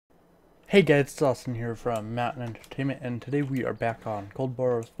Hey guys, it's Austin here from Mountain Entertainment, and today we are back on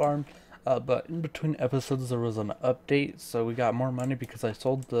Coldborough's farm. But in between episodes there was an update, so we got more money because I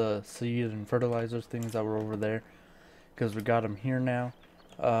sold the seed and fertilizers things that were over there, because we got them here now.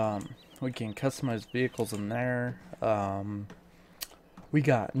 We can customize vehicles in there. We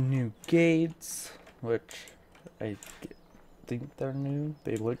got new gates, which I think they're new.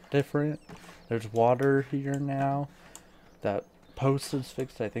 They look different. There's water here now. That post is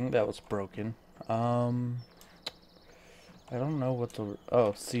fixed. I think that was broken. I don't know what's over.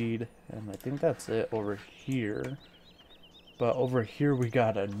 Oh, seed, and I think that's it over here. But over here we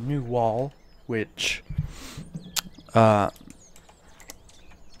got a new wall, which I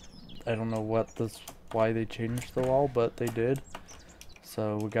don't know why they changed the wall, but they did.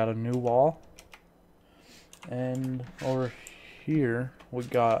 So we got a new wall, and over here we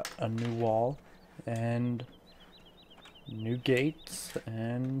got a new wall and new gates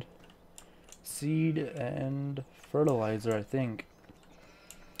and seed and fertilizer, I think.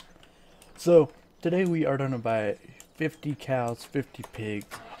 So today we are gonna buy 50 cows, 50 pigs.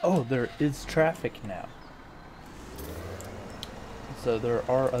 Oh, there is traffic now. So there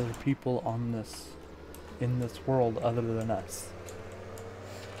are other people in this world other than us.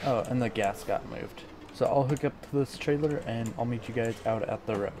 Oh, and the gas got moved. So I'll hook up to this trailer and I'll meet you guys out at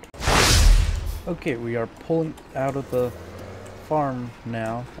the road. Okay, we are pulling out of the farm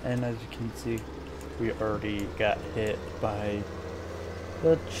now, and as you can see, we already got hit by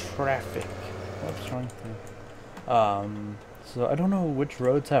the traffic. What's wrong here? So I don't know which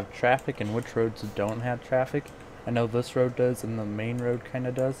roads have traffic and which roads don't have traffic. I know this road does and the main road kind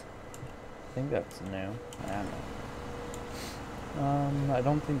of does. I think that's new. I don't know. I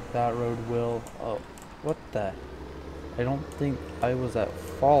don't think that road will. Oh, what the? I don't think I was at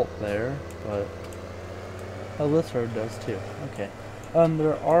fault there, but oh, this road does too. Okay.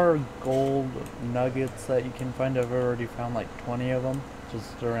 There are gold nuggets that you can find. I've already found like 20 of them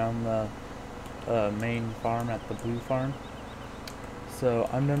just around the main farm at the blue farm. So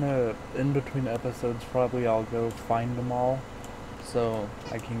I'm gonna, in between episodes, probably I'll go find them all so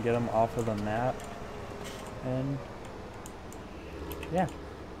I can get them off of the map. And yeah.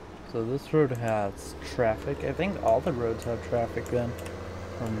 So this road has traffic. I think all the roads have traffic then,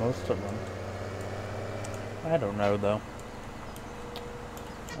 or most of them. I don't know though.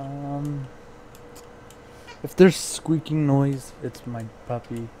 If there's squeaking noise, it's my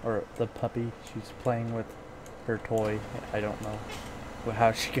puppy, or the puppy. She's playing with her toy. I don't know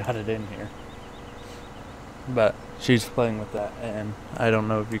how she got it in here, but she's playing with that, and I don't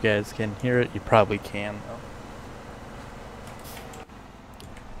know if you guys can hear it. You probably can though.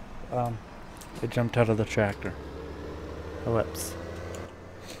 It jumped out of the tractor. Whoops.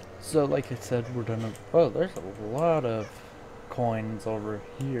 So like I said, we're gonna, oh, there's a lot of coins over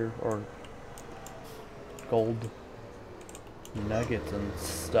here, or gold nuggets and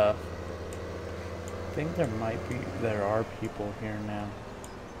stuff. I think there are people here now.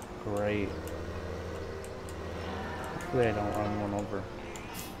 Great. Hopefully I don't run one over.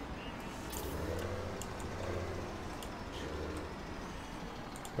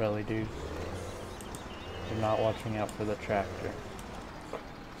 Really, dude? You're not watching out for the tractor.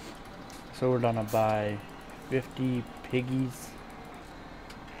 So we're gonna buy 50 piggies.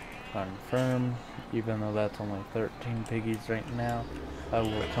 Confirm, even though that's only 13 piggies right now. I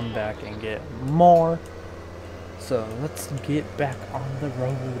will come back and get more. So let's get back on the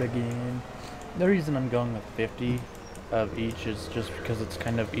road again. The reason I'm going with 50 of each is just because it's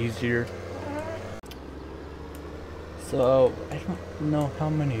kind of easier. So I don't know how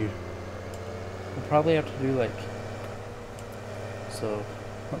many. We'll probably have to do like, so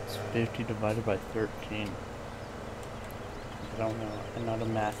what's 50 divided by 13? I don't know. I'm not a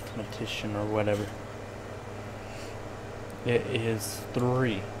mathematician or whatever. It is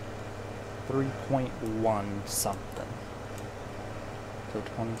 3.1 something. So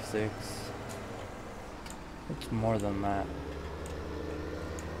 26. It's more than that.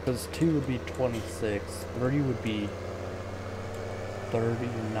 Because 2 would be 26. 3 would be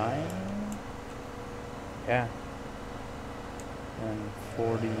 39? Yeah. And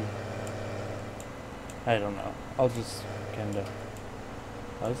 40. I don't know. I'll just kinda.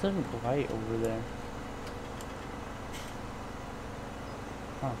 Why is there light over there?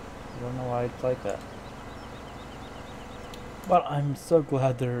 Huh. I don't know why it's like that. But I'm so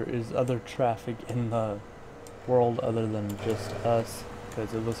glad there is other traffic in the world other than just us,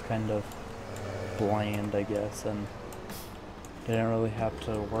 because it was kind of bland, I guess, and didn't really have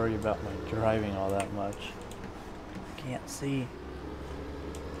to worry about my driving all that much. Can't see.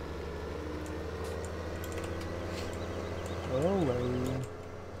 Hello.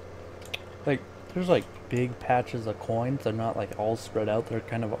 Like, there's like big patches of coins. They're not like all spread out. They're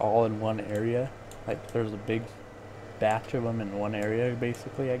kind of all in one area. Like, there's a big batch of them in one area,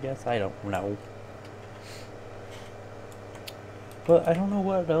 basically, I guess. I don't know. But I don't know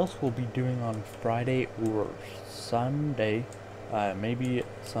what else we'll be doing on Friday or Sunday. Maybe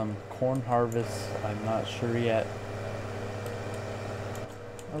some corn harvest. I'm not sure yet.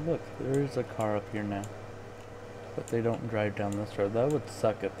 Oh look, there is a car up here now. But they don't drive down this road. That would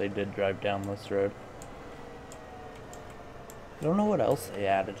suck if they did drive down this road. I don't know what else they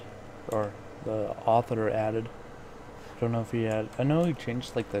added. Or the author added. I don't know if he had... I know he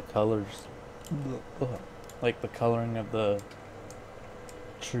changed like the colors. Like the coloring of the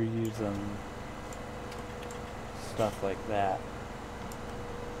trees and stuff like that.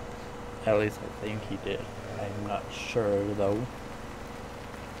 At least I think he did. I'm not sure though.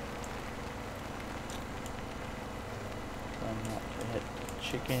 I'm not to hit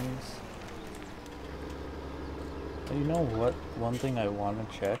chickens. You know what? One thing I want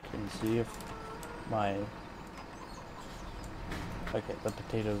to check and see if my... Okay, the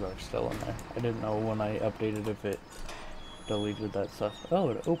potatoes are still in there. I didn't know when I updated if it deleted that stuff. Oh,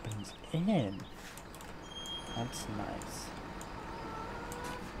 it opens in. That's nice.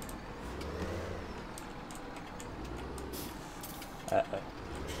 Uh-oh.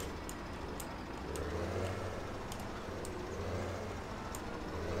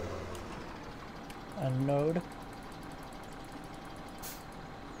 Unload.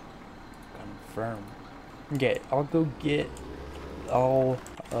 Confirm. Okay, I'll go get all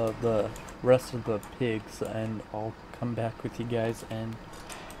of the rest of the pigs and I'll come back with you guys and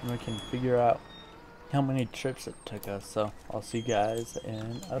we can figure out how many trips it took us. So I'll see you guys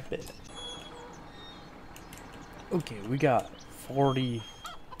in a bit. Okay, we got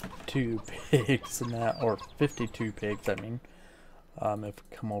 42 pigs now, or 52 pigs, I mean. If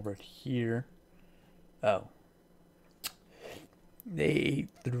we come over here. Oh. They ate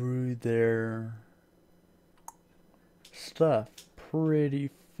through their stuff pretty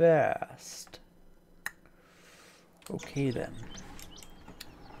fast. Okay then.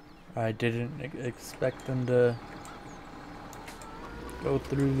 I didn't expect them to go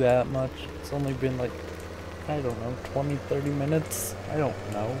through that much. It's only been like, I don't know, 20-30 minutes? I don't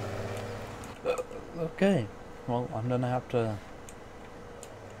know. Okay. Well, I'm gonna have to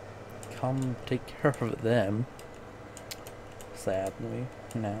come take care of them. Sadly,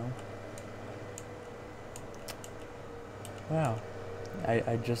 now. Wow.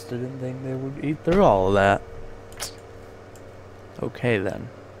 I just didn't think they would eat through all of that. Okay then.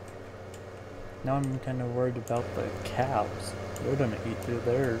 Now I'm kind of worried about the cows. They're gonna eat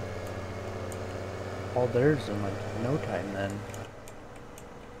through all theirs in like no time then.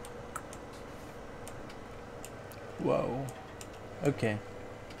 Whoa. Okay.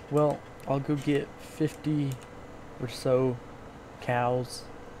 Well, I'll go get 50 or so cows.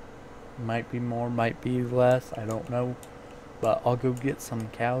 Might be more, might be less, I don't know. But I'll go get some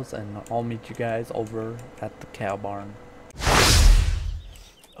cows and I'll meet you guys over at the cow barn.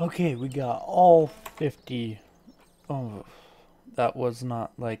 Okay, we got all 50. Oh, that was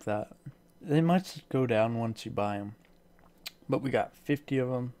not like that. They might just go down once you buy them. But we got 50 of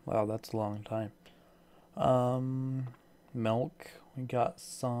them. Wow, that's a long time. Milk. We got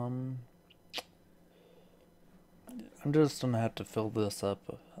some. I'm just gonna have to fill this up.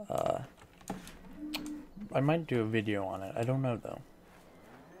 I might do a video on it. I don't know though.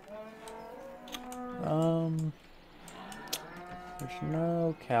 There's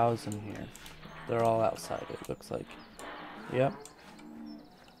no cows in here. They're all outside, it looks like. Yep.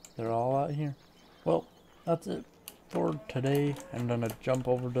 They're all out here. Well, that's it for today. I'm gonna jump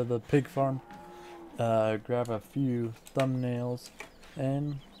over to the pig farm, grab a few thumbnails,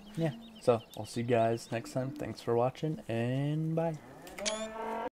 and yeah. So, I'll see you guys next time. Thanks for watching, and bye.